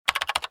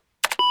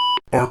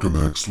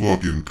Archimex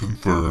login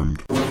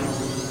confirmed.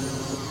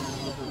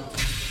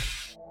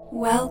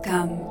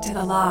 Welcome to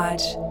the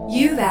Lodge.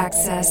 You've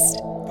accessed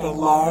the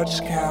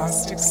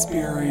Lodgecast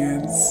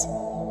experience.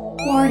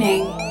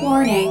 Warning,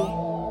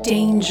 warning.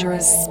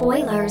 Dangerous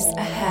spoilers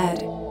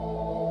ahead.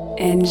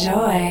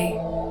 Enjoy.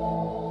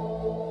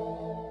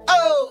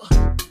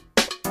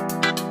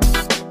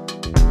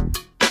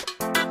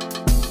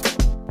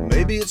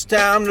 Maybe it's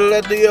time to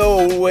let the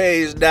old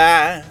ways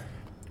die.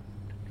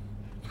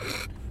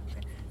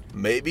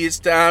 Maybe it's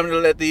time to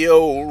let the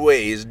old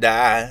ways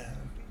die.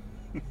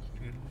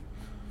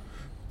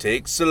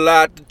 Takes a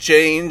lot to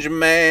change a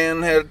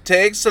man, hell, it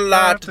takes a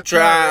lot to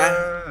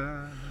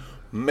try.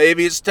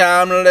 Maybe it's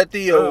time to let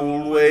the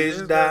old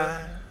ways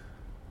die.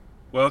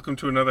 Welcome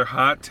to another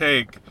hot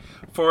take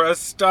for A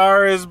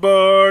Star Is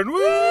Born.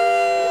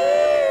 Woo!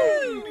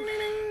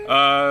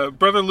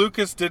 Brother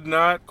Lucas did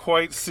not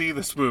quite see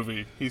this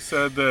movie. He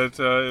said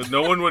that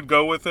no one would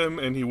go with him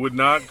and he would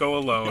not go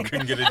alone.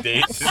 Couldn't get a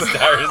date to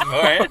Star Is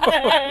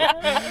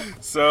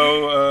Born.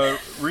 So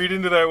read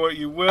into that what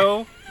you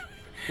will.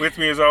 With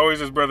me as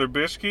always is Brother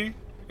Bishke,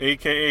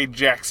 a.k.a.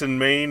 Jackson,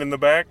 Maine in the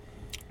back.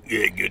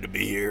 Yeah, good to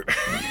be here.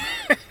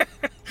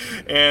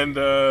 And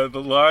the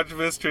Lodge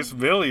Mistress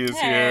Millie is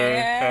here.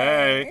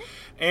 Hey.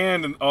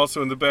 And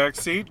also in the back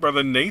seat,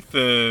 Brother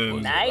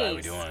Nathan.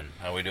 Nice.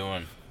 How we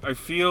doing? I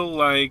feel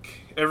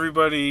like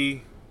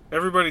everybody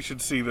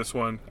should see this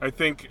one. I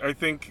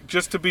think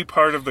just to be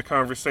part of the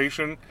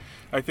conversation,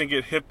 I think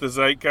it hit the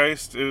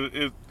zeitgeist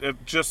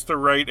at just the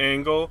right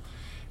angle,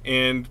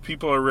 and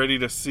people are ready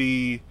to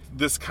see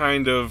this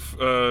kind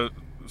of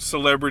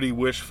celebrity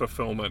wish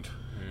fulfillment.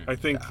 I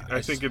think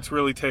it's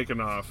really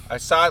taken off. I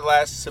saw it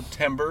last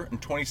September in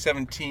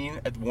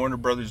 2017 at Warner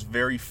Brothers'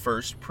 very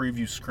first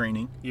preview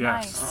screening.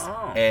 Yes. Nice.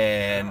 Oh.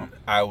 And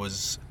I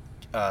was...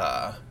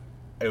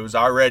 it was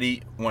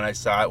already, when I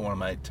saw it, one of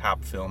my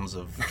top films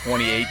of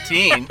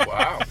 2018.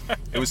 Wow.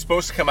 It was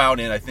supposed to come out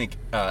in, I think,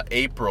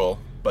 April,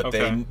 but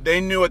Okay.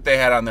 they knew what they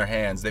had on their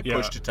hands. They Yeah.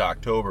 pushed it to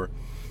October.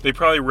 They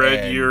probably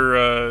read And-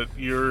 your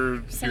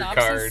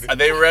card.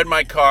 They read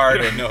my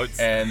card Your notes.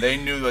 and they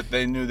knew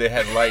they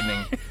had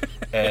lightning.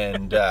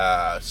 And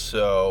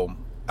so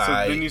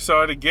then you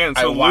saw it again.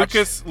 I So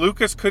watched-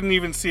 Lucas couldn't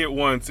even see it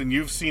once, and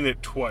you've seen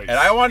it twice. And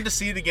I wanted to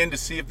see it again to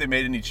see if they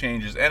made any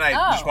changes. And I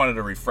just wanted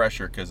a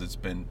refresher because it's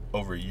been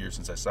over a year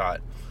since I saw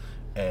it.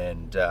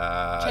 And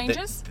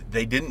Changes?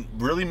 They didn't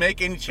really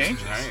make any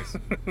changes.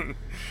 Nice.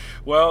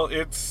 Well,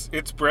 it's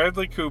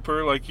Bradley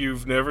Cooper, like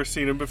you've never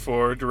seen him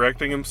before,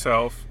 directing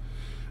himself,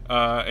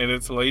 and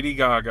it's Lady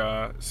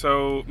Gaga.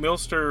 So,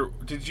 Milster,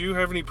 did you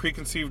have any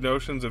preconceived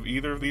notions of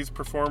either of these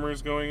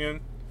performers going in?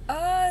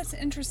 It's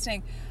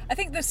interesting. I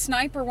think the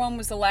Sniper one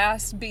was the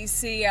last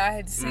BC I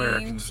had seen.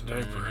 American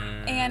Sniper.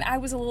 And I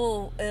was a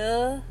little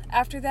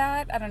after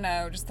that. I don't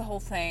know, just the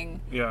whole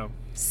thing. Yeah.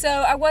 So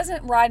I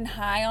wasn't riding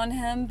high on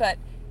him, but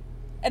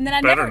and then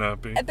I Better never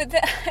not be.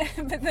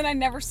 But then I've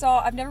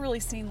never really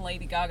seen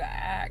Lady Gaga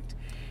act.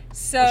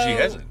 So Well, she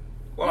hasn't.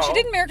 Well, she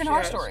did American Horror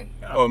has. Story.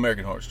 Oh,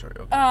 American Horror Story.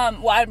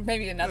 Okay.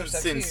 Maybe another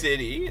stuff Sin too.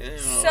 City.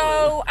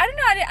 So I don't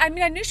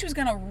know. I knew she was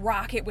gonna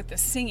rock it with the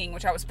singing,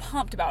 which I was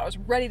pumped about. I was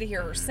ready to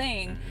hear her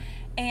sing,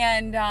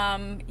 and I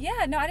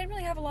didn't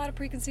really have a lot of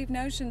preconceived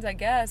notions, I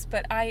guess.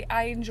 But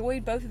I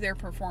enjoyed both of their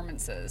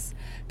performances.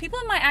 People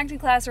in my acting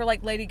class are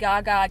like Lady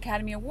Gaga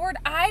Academy Award.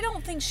 I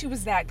don't think she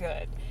was that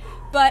good,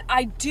 but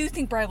I do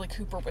think Bradley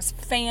Cooper was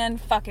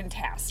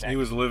fan-fucking-tastic. He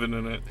was living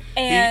in it.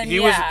 And, he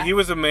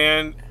was a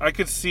man. I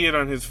could see it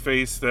on his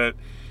face that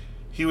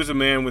he was a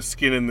man with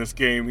skin in this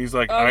game. He's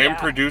like, I am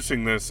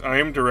producing this. I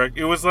am direct.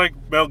 It was like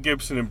Mel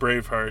Gibson in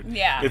Braveheart.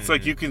 Yeah. It's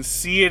like you can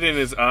see it in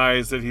his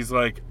eyes that he's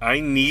like, I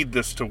need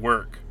this to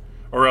work,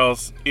 or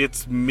else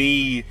it's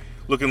me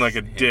looking like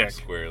a dick.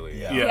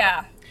 Squarely. Yeah.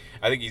 Yeah.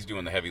 I think he's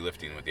doing the heavy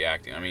lifting with the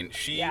acting. I mean,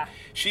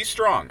 she's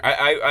strong.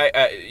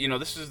 I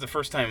this is the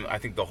first time I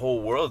think the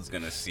whole world's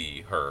gonna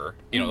see her.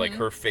 Like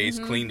her face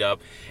cleaned up,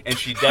 and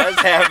she does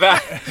have.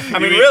 I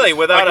mean, really,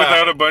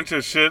 without a bunch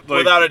of shit, like,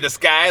 without a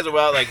disguise, or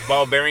without like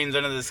ball bearings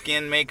under the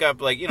skin,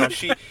 makeup. Like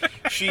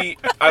she.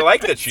 I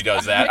like that she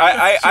does that.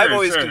 I've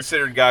always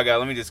considered Gaga.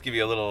 Let me just give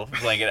you a little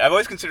blanket. I've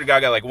always considered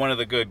Gaga like one of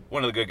the good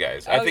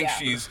guys. I think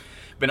she's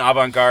been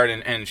avant-garde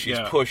and she's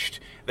pushed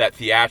that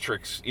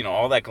theatrics,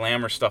 all that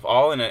glamour stuff,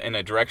 all in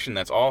a direction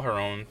that's all her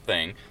own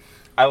thing.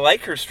 I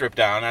like her stripped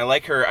down. I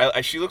like her.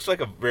 She looks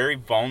like a very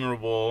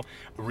vulnerable,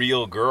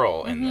 real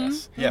girl in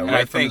this. Yeah, and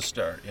right from the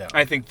start. Yeah.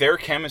 I think their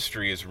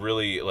chemistry is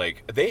really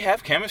they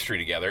have chemistry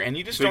together, and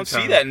you just Big don't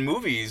time. see that in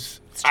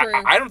movies. It's true.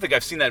 I don't think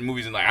I've seen that in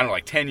movies in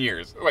 10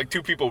 years. Like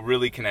two people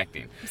really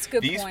connecting. That's a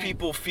good These point.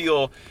 people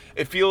feel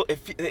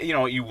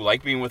you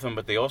like being with them,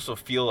 but they also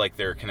feel like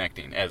they're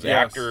connecting as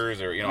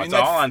actors, or it's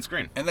all on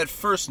screen. And that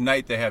first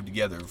night they have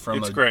together,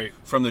 It's great.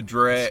 From the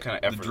drag kinda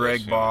the effortless,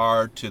 drag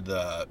bar to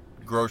the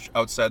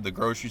outside the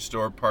grocery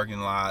store parking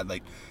lot,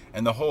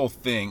 and the whole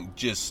thing,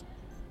 just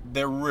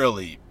they're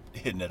really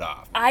hitting it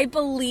off. I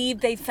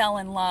believe they fell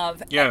in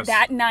love Yes.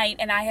 that night,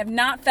 and I have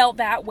not felt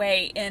that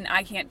way in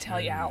I can't tell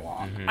you how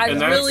long. I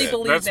And really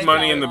believe that's they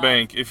money fell in the love.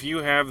 bank. If you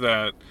have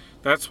that,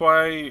 that's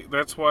why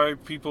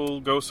people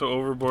go so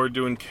overboard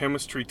doing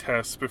chemistry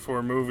tests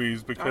before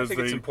movies, I because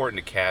think it's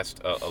important to cast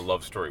a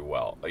love story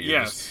well. Like,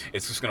 it's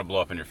just going to blow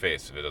up in your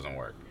face if it doesn't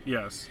work.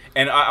 Yes.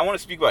 And I want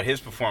to speak about his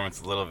performance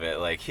a little bit,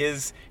 like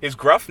his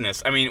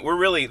gruffness. I mean,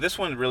 this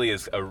one really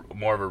is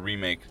more of a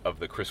remake of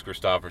the Chris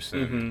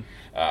Christopherson,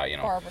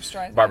 Barbra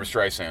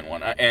Streisand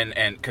one,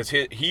 and because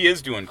he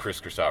is doing Chris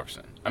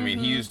Christopherson. I mean,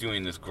 he is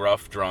doing this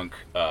gruff, drunk,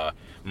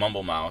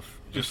 mumble mouth.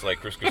 Just like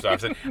Chris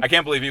Christopherson. I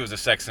can't believe he was a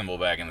sex symbol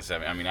back in the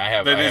 70s. I mean, I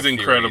have That is theories.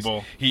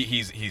 incredible.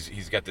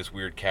 He's got this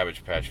weird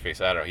Cabbage Patch face.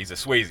 I don't know. He's a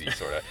Swayze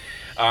sort of.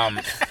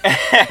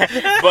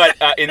 But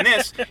in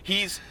this,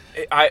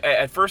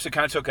 at first it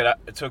kind of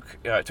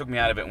took me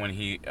out of it when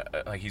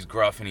he's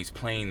gruff and he's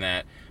playing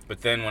that.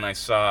 But then when I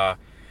saw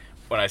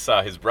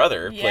his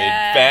brother played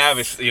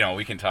fabulous,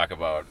 we can talk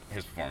about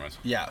his performance.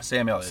 Yeah,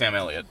 Sam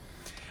Elliott.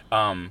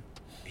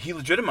 He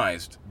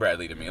legitimized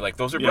Bradley to me. Like,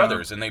 those are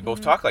brothers, and they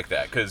both talk like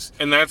that.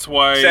 And that's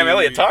why Sam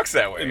Elliott talks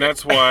that way. And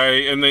that's why,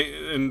 and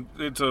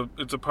it's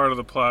a part of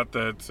the plot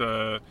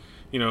that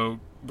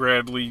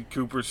Bradley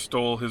Cooper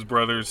stole his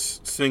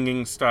brother's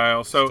singing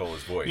style. So Stole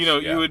his voice,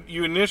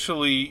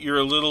 you're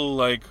a little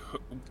like,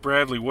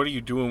 Bradley, what are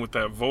you doing with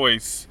that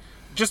voice?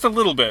 Just a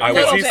little bit. I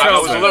because was he a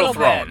sells little it.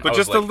 thrown. But I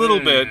just was a like, little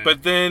bit.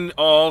 But then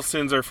all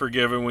sins are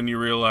forgiven when you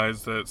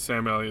realize that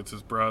Sam Elliott's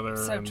his brother.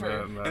 So and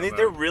true. And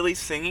they're really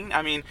singing.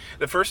 I mean,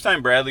 the first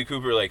time Bradley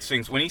Cooper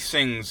sings, when he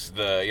sings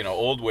the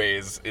old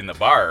ways in the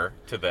bar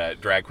to that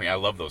drag queen. I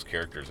love those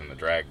characters in the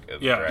drag.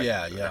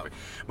 Yeah.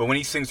 But when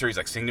he sings to her, he's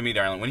like, "Sing to me,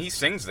 darling." When he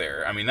sings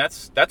there, I mean,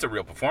 that's a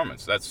real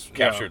performance. That's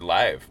captured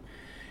live.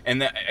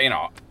 And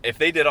if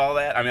they did all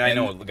that, I mean, I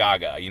know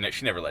Gaga.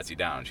 She never lets you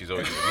down. She's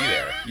always going to be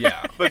there.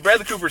 Yeah. But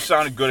Bradley Cooper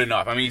sounded good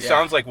enough. I mean, he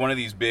sounds like one of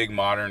these big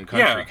modern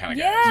country kind of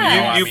guys.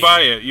 Yeah. You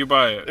buy it. You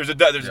buy it. There's a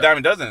dime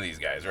a dozen of these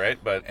guys, right?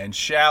 But And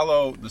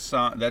Shallow, the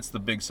song, that's the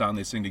big song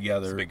they sing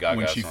together big Gaga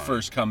when she song.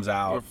 first comes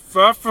out.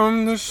 Far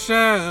from the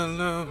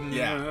shallow.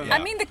 Yeah. I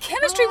mean, the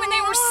chemistry when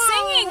they were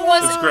singing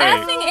was It's great.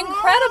 effing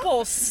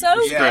incredible. So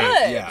good.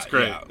 Yeah, It's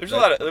great. yeah. there's a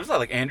lot of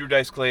like Andrew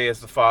Dice Clay as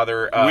the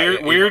father.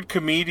 Weird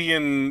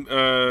comedian.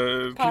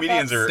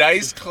 Comedians are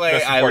Dice Clay,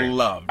 best I supporting.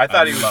 loved. I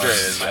thought he was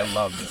great. I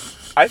loved him.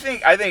 I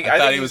think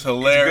thought he was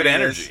hilarious. Good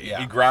energy. Yeah.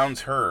 He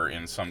grounds her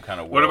in some kind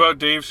of What world. about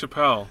Dave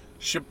Chappelle?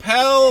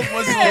 Chappelle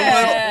was a little.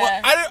 Yeah.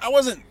 Well, I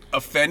wasn't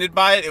offended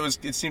by it.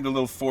 It seemed a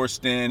little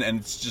forced in, and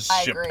it's just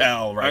I agree.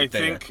 Chappelle right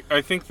there.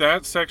 I think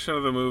that section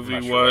of the I'm movie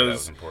not sure why that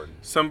was important.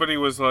 somebody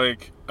was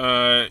like,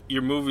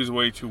 your movie's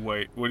way too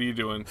white. What are you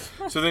doing?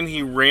 So then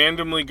he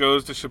randomly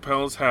goes to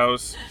Chappelle's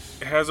house,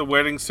 has a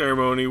wedding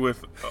ceremony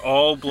with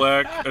all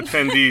black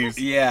attendees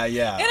Yeah.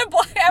 In a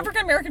black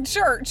African American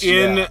church.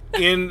 in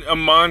a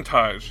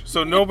montage.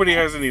 So nobody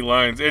has any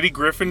lines. Eddie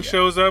Griffin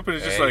shows up and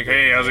is just Hey, like,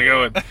 hey, how's it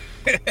going?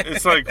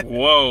 It's like,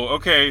 whoa,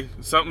 okay,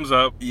 something's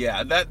up.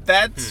 Yeah,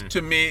 that's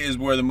to me is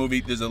where the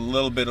movie there's a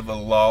little bit of a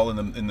lull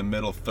in the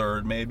middle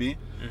third maybe.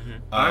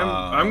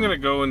 I'm gonna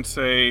go and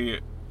say,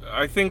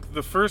 I think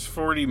the first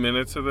 40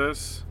 minutes of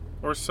this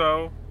or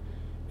so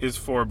is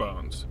 4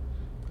 bones,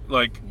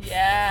 like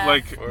Yeah.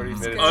 40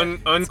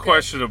 minutes.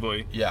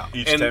 unquestionably. Yeah.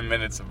 Each and- 10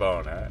 minutes a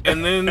bone. Huh?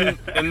 And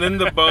then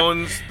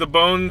the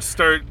bones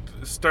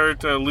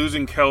start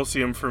losing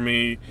calcium for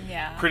me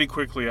Yeah. pretty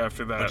quickly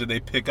after that. But did they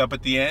pick up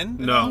at the end?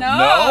 No.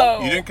 No.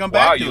 You didn't come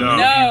Wow, back to you, it.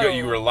 No.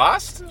 you were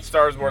lost?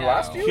 Star Wars Born No.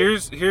 lost you?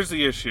 Here's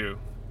the issue.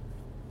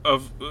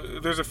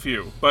 There's a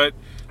few, but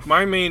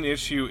my main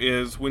issue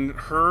is when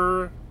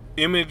her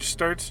image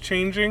starts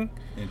changing.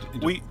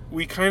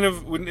 We kind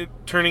of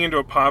turning into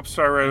a pop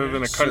star rather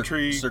than a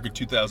country. Circa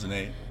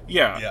 2008.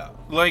 Yeah.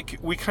 Like,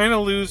 we kind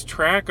of lose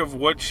track of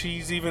what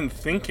she's even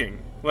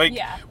thinking. Like,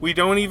 Yeah. we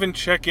don't even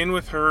check in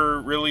with her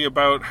really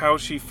about how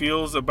she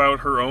feels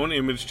about her own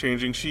image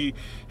changing. She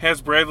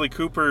has Bradley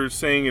Cooper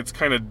saying it's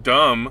kind of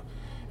dumb,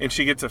 and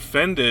she gets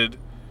offended.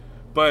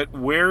 But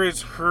where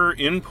is her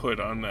input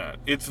on that?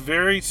 It's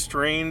very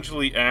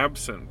strangely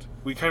absent.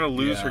 We kind of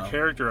lose her Yeah.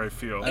 character, I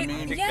feel. I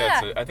think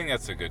Yeah. I think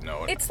that's a good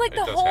note. It's like It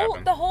the does whole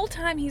happen. the whole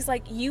time he's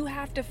like, you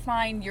have to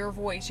find your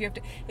voice. You have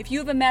to, if you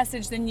have a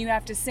message, then you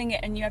have to sing it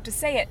and you have to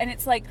say it. And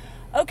it's like,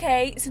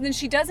 okay, so then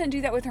she doesn't do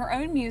that with her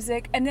own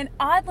music. And then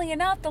oddly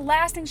enough, the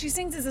last thing she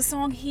sings is a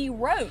song he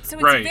wrote. So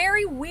it's Right.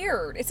 very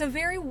weird. It's a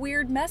very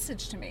weird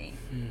message to me.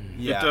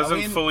 Yeah, It doesn't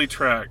I mean, fully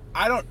track.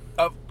 I don't.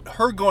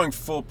 Her going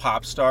full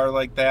pop star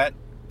like that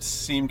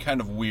seemed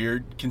kind of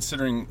weird,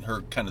 considering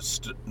her kind of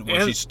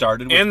what she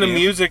started with. And the being.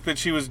 music that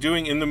she was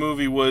doing in the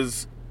movie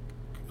was,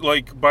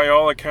 like, by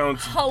all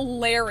accounts,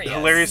 Hilarious.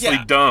 hilariously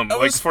dumb, It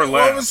like was- for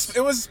well, laughs.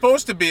 it was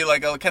supposed to be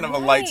like a kind of a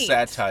light Right.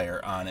 satire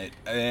on it,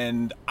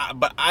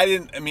 but I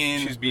didn't. I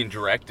mean, She's being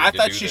directed. I to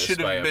thought do she this should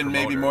by have a been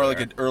maybe promoter more like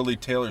there. an early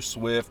Taylor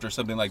Swift or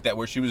something like that,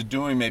 where she was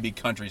doing maybe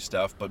country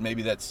stuff, but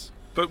maybe that's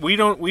But we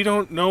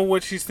don't know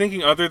what she's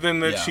thinking, other than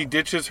that Yeah. she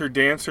ditches her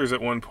dancers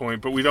at one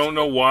point, but we don't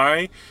know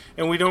why,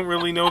 and we don't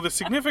really know the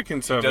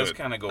significance of does it.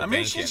 kind of go. I mean,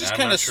 banking. she's just I'm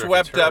kind not of sure if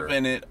swept it's up her.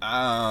 in it.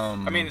 I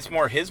mean, it's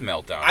more his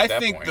meltdown. I at that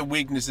think point. the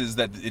weakness is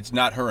that it's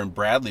not her and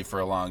Bradley for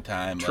a long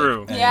time. like,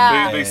 True. and-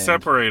 Yeah. They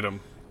separate them.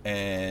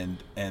 and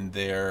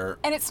they're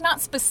And it's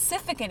not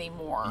specific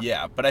anymore.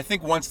 yeah. But I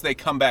think once they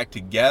come back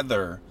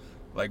together,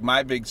 like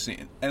my big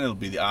scene, and it'll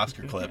be the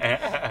Oscar clip,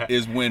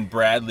 is when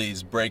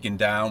Bradley's breaking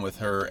down with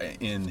her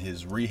in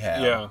his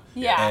rehab. Yeah.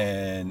 Yeah.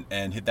 And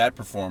that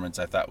performance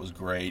I thought was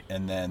great,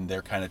 and then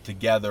they're kind of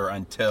together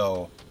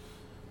until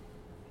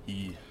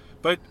he.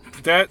 But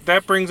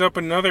that brings up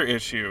another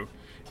issue,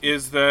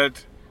 is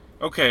that,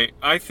 okay,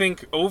 I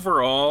think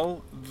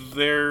overall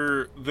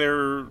their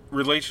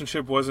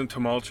relationship wasn't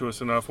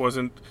tumultuous enough,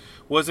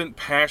 wasn't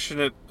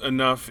passionate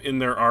enough in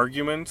their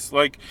arguments.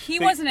 Like He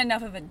they- wasn't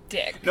enough of a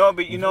dick. No,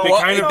 but you know, They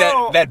kind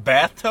of- that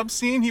bathtub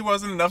scene, he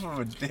wasn't enough of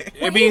a dick.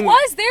 Well, I mean- he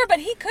was there, but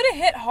he could have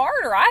hit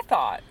harder, I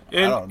thought.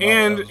 And don't know,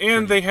 and that was and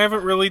pretty- they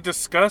haven't really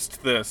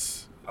discussed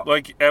this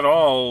like at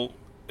all.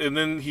 And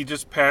then he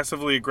just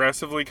passively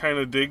aggressively kind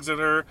of digs at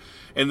her,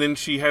 and then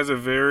she has a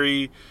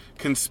very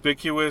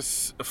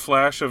conspicuous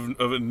flash of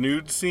a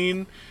nude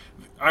scene.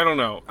 I don't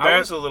know. I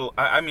was a little.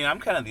 I mean, I'm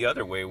kind of the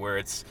other way,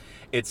 where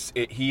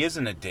he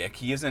isn't a dick.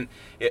 He isn't.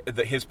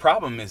 His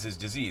problem is his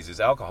disease, his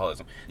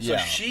alcoholism. So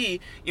Yeah.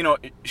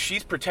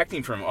 she's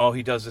protecting from him. Oh,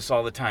 he does this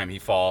all the time. He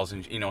falls,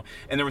 and and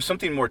there was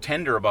something more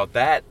tender about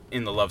that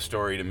in the love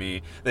story to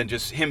me than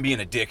just him being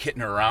a dick,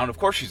 hitting her around. Of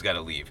course, she's got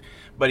to leave,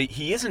 but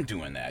he isn't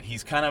doing that.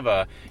 He's kind of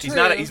a. He's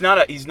not. He's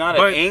not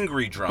But- an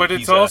angry drunk. But it's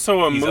He's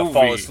also a he's movie.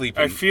 fall asleep.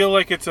 I And feel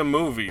like it's a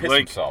movie. piss Like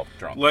himself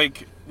drunk.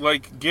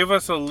 like give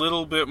us a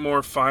little bit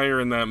more fire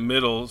in that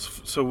middle,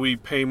 so we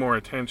pay more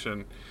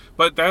attention.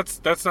 But that's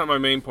not my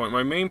main point.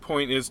 My main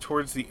point is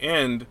towards the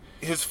end,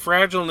 his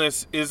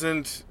fragileness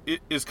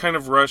is kind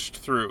of rushed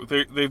through.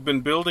 They've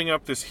been building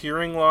up this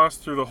hearing loss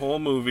through the whole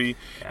movie,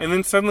 and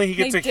then suddenly he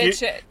gets They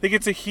ditch it.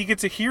 he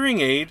gets a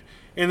hearing aid,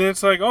 and then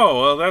it's like,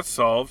 oh well, that's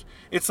solved.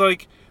 It's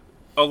like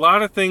a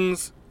lot of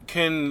things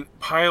can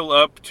pile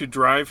up to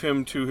drive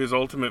him to his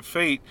ultimate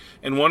fate,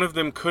 and one of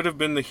them could have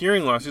been the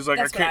hearing loss. He's like,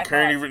 That's I what can't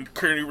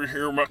thought. even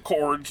hear my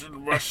chords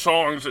and my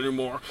songs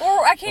anymore.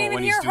 Or I can't even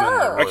when he's hear doing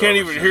her. I can't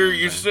even Ocean hear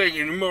you and- sing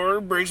anymore.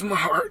 It breaks my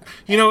heart.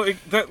 You know,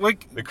 that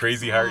like the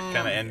crazy heart kind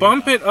of ending.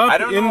 bump it up I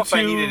don't know into. if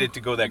I needed it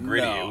to go that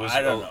gritty. No, It was.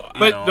 I don't know.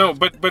 But no,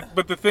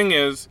 but the thing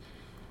is,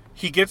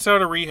 he gets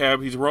out of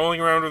rehab. He's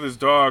rolling around with his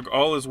dog.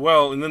 All is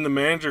well, and then the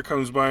manager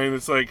comes by and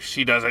it's like,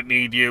 she doesn't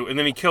need you, and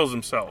then he kills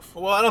himself.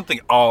 Well, I don't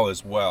think all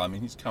is well. I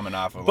mean, he's coming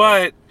off of.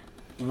 But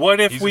what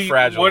if He's a we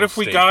fragile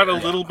state got a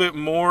there. little bit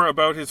more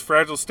about his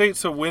fragile state?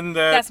 So when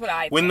That's what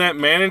I when think. that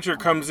manager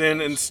comes in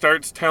and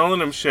starts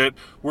telling him shit,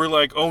 we're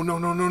like, oh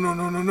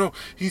no,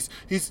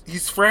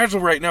 he's fragile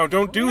right now.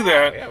 Don't do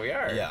that. Yeah, we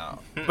are. yeah.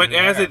 But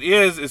as it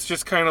is, it's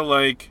just kind of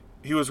like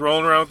he was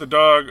rolling around with the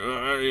dog.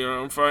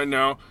 I'm fine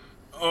now.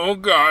 Oh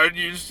God,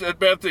 you said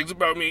bad things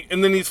about me,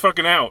 and then he's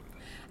fucking out.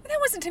 That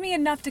wasn't to me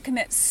enough to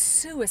commit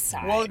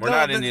suicide. Well, We're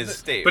not in his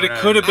state. But We're it not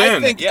could in- have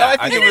been. I think, Yeah, I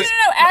I think think it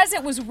no, was. As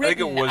it was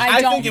written, was- I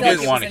I don't think it think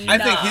was it want was to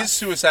enough. keep I think his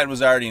suicide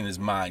was already in his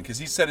mind because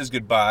he said his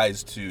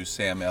goodbyes to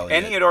Sam Elliott.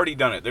 And he had already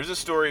done it. There's a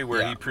story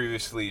where Yeah. he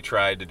previously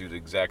tried to do the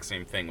exact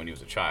same thing when he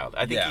was a child.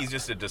 I think Yeah. he's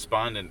just a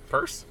despondent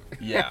person.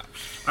 yeah.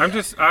 I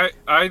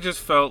just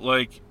felt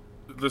like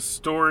the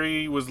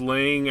story was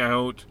laying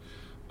out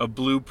a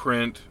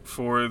blueprint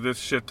for this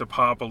shit to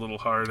pop a little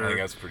harder. I think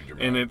that's pretty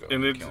dramatic.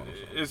 And though, killing himself.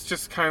 it's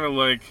just kind of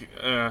like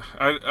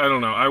I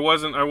don't know. I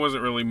wasn't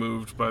really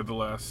moved by the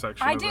last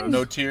section. I of didn't- this.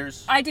 No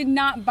tears. I did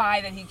not buy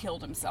that he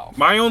killed himself.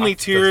 My only At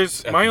the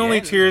tears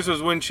end.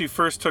 was when she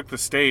first took the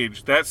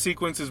stage. That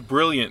sequence is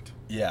brilliant.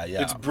 Yeah,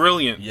 yeah. It's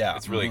brilliant. Yeah,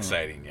 It's really mhm.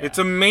 exciting. Yeah. It's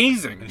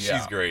amazing. And Yeah.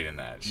 she's great in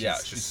that. Yeah,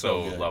 She's she's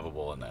so so good.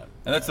 lovable in that.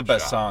 And that's the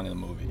best song in the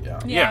movie. Yeah.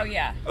 Yeah, Yeah.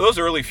 yeah. Those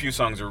early few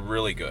songs are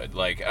really good.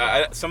 Like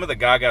some of the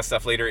Gaga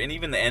stuff later, and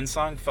even the end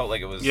song felt like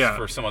it was Yeah.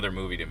 for some other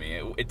movie to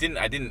me.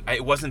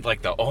 It wasn't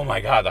like the oh my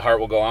god, the heart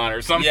will go on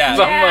or something. Yeah.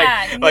 Something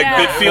Yeah, like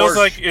yeah. It feels Or-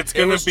 like it's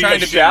going was to be trying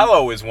to be-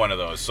 Shallow is one of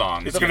those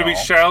songs. It's going to be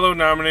Shallow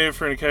nominated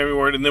for an Academy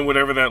Award, and then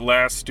whatever that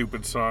last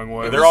stupid song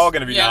was. They're all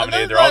going to be Yeah,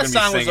 nominated. the They're all going last to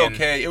be song singing.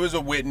 was okay. It was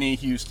a Whitney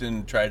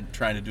Houston trying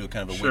to do a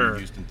kind of a Sure. Whitney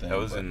Houston thing. That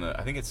was but- in the.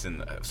 I think it's in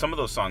the, some of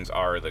those songs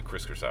are the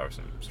Chris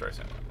Streisand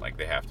one. Like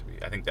they have to be.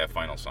 I think that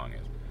final song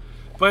is.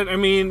 But I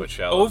mean, But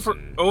Shallows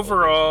and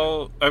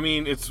overall, I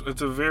mean, it's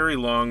a very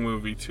long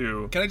movie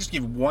too. Can I just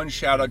give one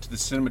shout out to the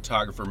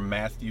cinematographer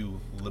Matthew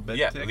Libatic?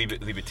 Yeah,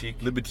 Libatique.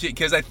 Libatic,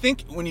 because I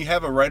think when you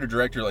have a writer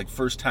director like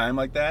first time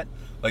like that,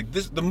 like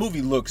this, the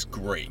movie looks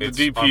great. The It's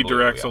DP unbelievable,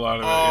 directs yeah. a lot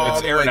of it. All yeah.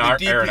 It's the way, the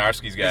DP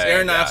Aronofsky's guy. It's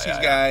Aronofsky's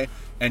Yeah, yeah. guy,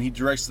 and he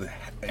directs the.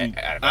 And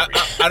I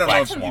everything. don't know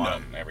Black if you Swan know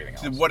and everything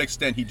to else. what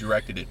extent he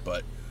directed it,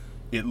 but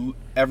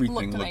everything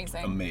Looked looked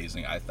amazing.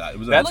 amazing. I thought it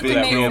was. That's a where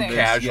Looked that real amazing.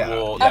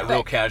 casual, Yeah. that real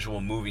Epic.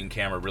 casual moving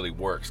camera really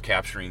works,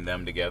 capturing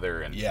them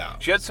together. And Yeah.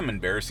 she had some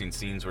embarrassing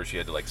scenes where she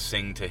had to like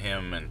sing to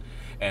him, and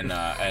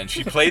And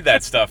she played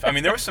that stuff. I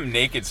mean, there was some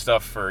naked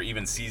stuff for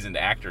even seasoned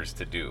actors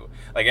to do.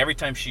 Like every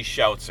time she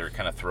shouts or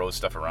kind of throws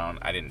stuff around,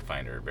 I didn't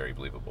find her very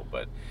believable.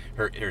 But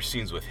her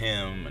scenes with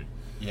him and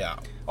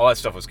all that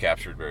stuff was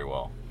captured very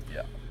well.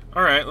 Yeah.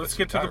 All right, let's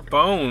get to the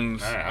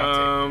bones. All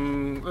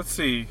right, let's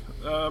see,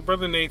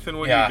 Brother Nathan,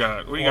 what do you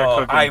got? What do you got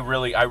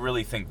cooking? I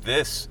really think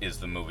this is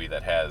the movie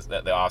that has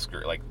the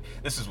Oscar. Like,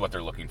 this is what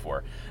they're looking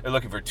for. They're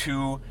looking for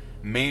two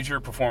major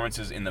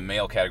performances in the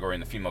male category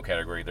and the female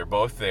category. They're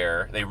both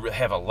there. They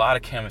have a lot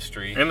of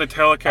chemistry. And the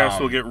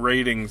telecast will get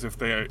ratings if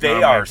they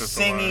are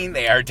singing,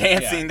 they are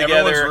dancing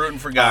together. Everyone's rooting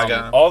for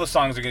Gaga. All the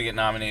songs are going to get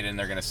nominated, and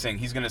they're going to sing.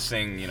 He's going to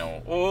sing,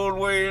 Old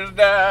Ways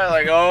Down,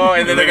 like,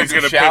 and then they're going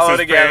to Shallow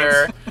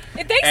together.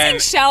 If they sing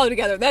Shallow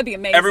together, that'd be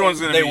amazing. Everyone's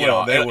going to be, They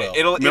will.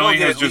 It'll Millie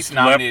get has at least just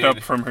nominated. leapt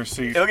up from her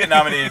seat. It'll get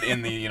nominated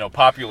in the,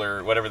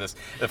 popular, whatever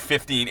the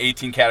 15,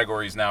 18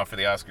 categories now for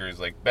the Oscars,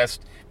 like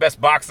best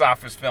box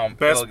office film.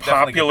 Best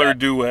popular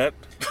duet.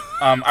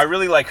 I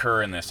really like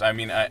her in this. I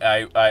mean,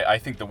 I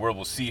think the world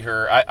will see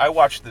her. I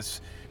watched this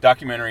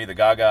documentary, the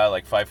Gaga,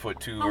 like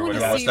 5'2" or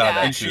whatever.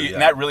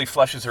 And that really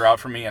fleshes her out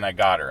for me, and I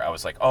got her. I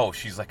was like, oh,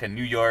 she's like a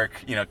New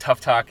York, tough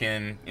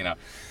talking,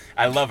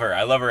 I love her.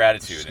 I love her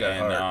attitude.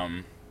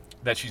 And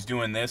that she's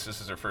doing this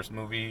is her first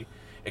movie.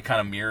 It kind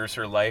of mirrors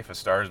her life, A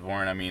Star is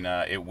Born. I mean,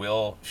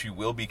 she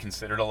will be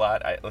considered a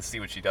lot. Let's see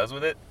what she does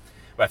with it.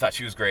 But I thought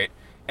she was great.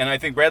 And I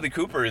think Bradley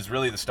Cooper is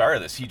really the star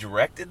of this. He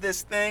directed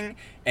this thing,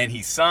 and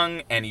he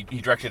sung, and he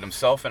directed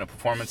himself in a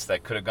performance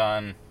that could have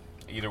gone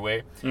either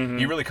way. Mm-hmm.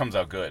 He really comes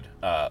out good.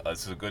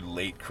 This is a good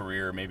late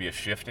career, maybe a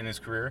shift in his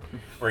career,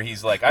 where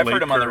he's like, I've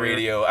heard him on the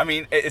radio. I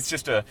mean, it's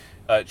just a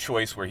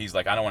choice where he's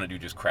like, I don't want to do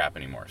just crap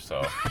anymore.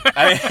 So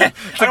I mean,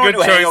 it's a good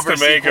choice to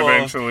make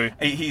eventually.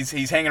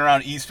 He's hanging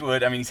around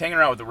Eastwood. I mean, he's hanging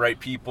around with the right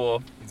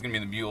people. He's going to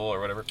be the mule or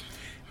whatever.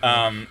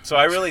 So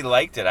I really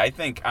liked it. I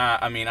think,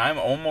 I'm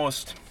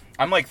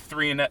like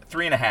three and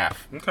a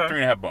half. Okay.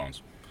 3.5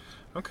 bones.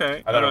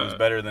 Okay. I thought it was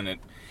better than it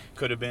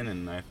could have been,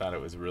 and I thought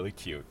it was really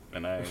cute.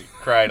 And I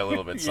cried a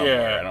little bit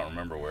somewhere. I don't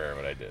remember where,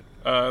 but I did.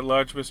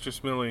 Lodge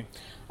Mistress Millie.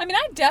 I mean,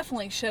 I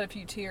definitely shed a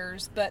few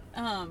tears, but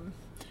I'm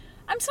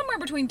somewhere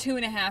between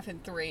 2.5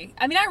 and 3.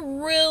 I mean, I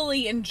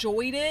really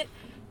enjoyed it,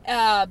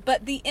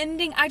 but the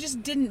ending I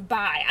just didn't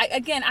buy.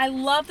 I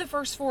love the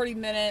first 40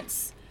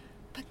 minutes.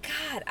 But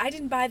God, I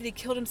didn't buy that he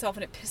killed himself,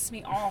 and it pissed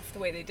me off the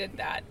way they did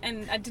that.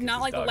 And I did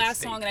not like the last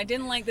song, and I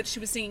didn't like that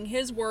she was singing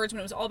his words when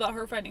it was all about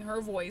her finding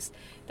her voice.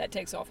 That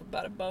takes off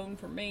about a bone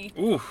for me.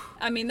 Oof.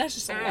 I mean, that's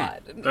just a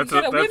lot.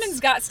 Women's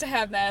got to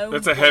have that.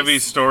 That's a heavy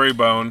story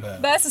bone.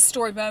 That's a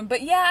story bone.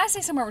 But yeah, I say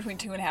somewhere between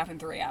 2.5 and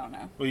 3. I don't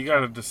know. Well, you got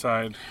to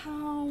decide.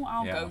 Oh,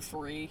 I'll go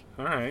 3.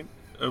 All right.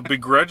 A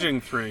begrudging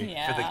 3.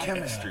 Yeah. For the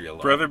chemistry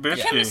alone. Brother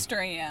Bishke.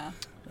 Chemistry, yeah.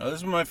 Oh,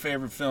 this is my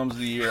favorite films of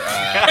the year.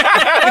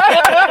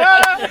 I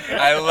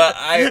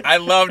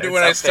loved it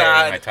when I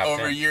saw it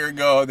over a year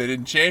ago. They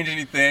didn't change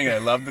anything. I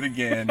loved it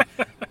again.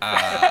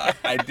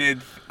 I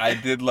did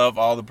love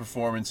all the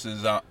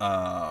performances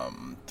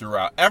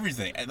throughout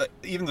everything,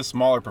 even the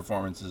smaller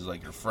performances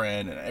like her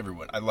friend and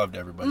everyone. I loved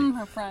everybody.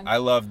 Her friend. I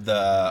loved the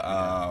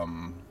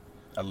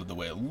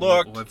way it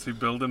looked. What's he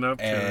building up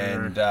to?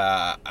 And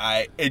the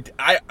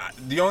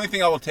only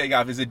thing I will take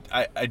off is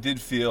I did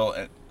feel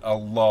a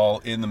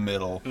lull in the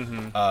middle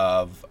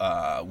of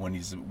when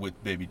he's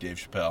with baby Dave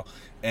Chappelle,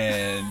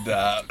 and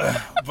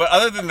but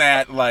other than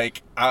that,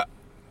 like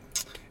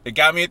it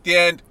got me at the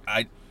end.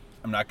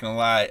 I'm not gonna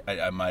lie,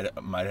 I might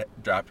have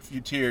dropped a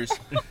few tears,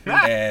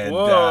 and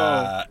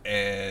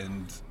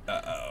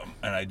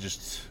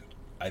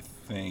I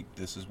think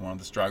this is one of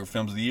the stronger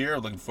films of the year.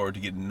 Looking forward to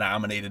getting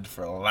nominated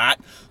for a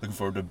lot. Looking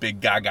forward to a big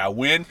Gaga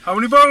win. How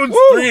many bones?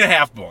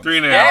 3.5 bones.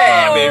 3.5.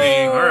 Yeah,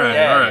 baby. All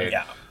right.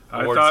 Yeah.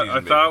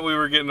 I thought we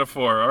were getting a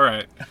 4. All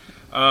right.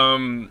 I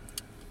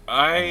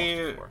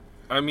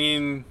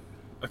mean,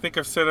 I think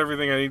I've said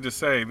everything I need to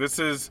say. This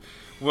is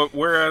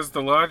whereas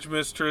the Lodge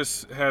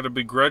Mistress had a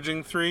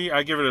begrudging 3,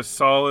 I give it a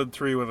solid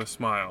 3 with a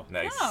smile.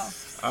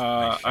 Nice.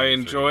 I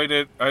enjoyed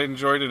it. I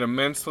enjoyed it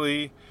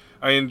immensely.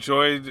 I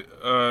enjoyed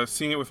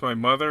seeing it with my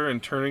mother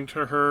and turning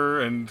to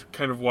her and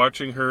kind of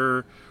watching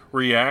her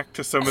react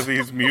to some of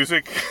these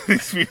music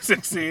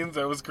scenes.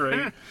 That was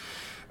great.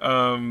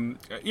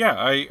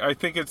 I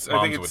think it's.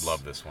 Moms would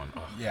love this one.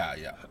 Oh.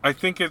 Yeah. I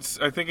think it's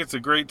a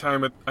great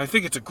time at. I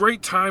think it's a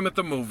great time at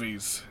the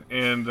movies,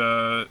 and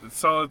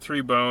solid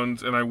 3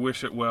 bones. And I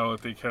wish it well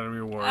at the Academy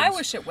Awards. I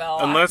wish it well.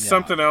 Unless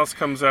something else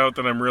comes out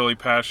that I'm really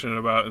passionate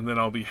about, and then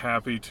I'll be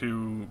happy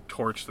to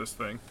torch this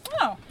thing.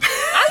 Oh,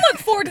 I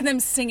look forward to them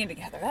singing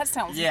together. That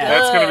sounds good.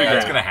 That's gonna be great.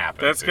 That's gonna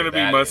happen. That's gonna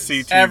be must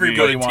see TV.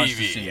 Everybody wants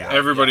to see it.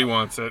 Everybody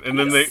wants it, and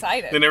then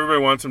excited. then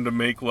everybody wants them to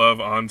make love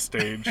on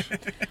stage.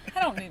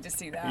 I don't need to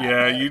see that.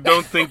 Yeah, you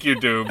don't think you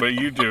do, but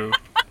you do.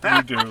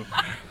 You do.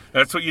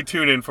 That's what you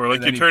tune in for.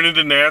 Like you turn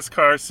into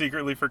NASCAR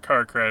secretly for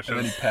car crashes. And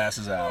then he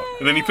passes out.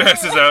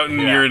 And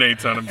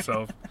urinates on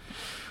himself.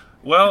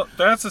 Well,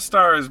 that's A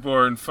Star is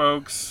Born,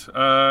 folks.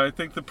 I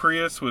think the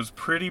Prius was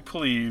pretty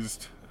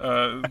pleased.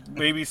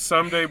 Maybe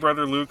someday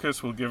Brother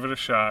Lucas will give it a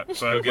shot. But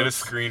he'll get a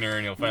screener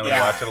and he'll finally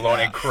watch it alone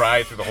and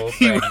cry through the whole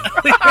thing.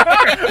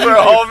 For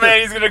a whole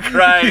man, he's gonna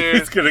cry, dude.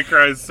 He's gonna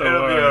cry so It'll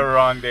hard. be a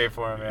wrong day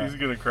for him, man. He's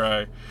gonna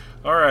cry.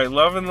 All right,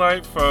 love and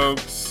light,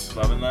 folks.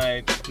 Love and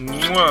light.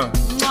 Mwah.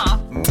 Mwah.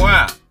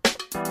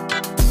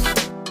 Mwah.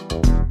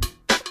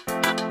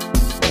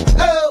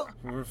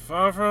 We're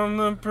far from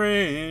the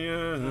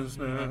prayers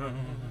now.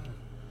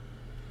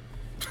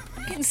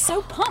 I'm getting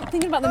so pumped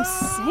thinking about them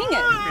singing.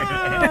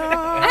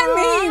 I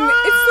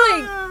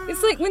mean,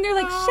 it's like when they're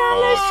like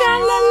shala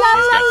shala la la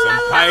la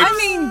la. I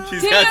mean,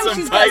 She's damn, got some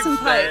she's pipes, got some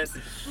pipes.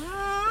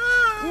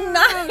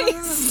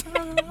 Nice.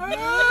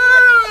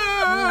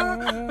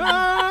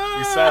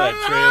 We saw that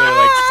trailer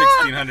like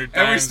 1,600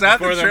 times. And we saw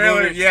the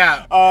trailer, movie.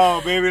 yeah.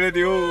 Oh, baby,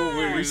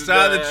 the We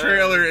saw the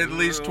trailer at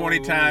least 20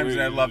 times,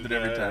 and I loved it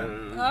every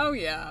time. Oh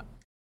yeah.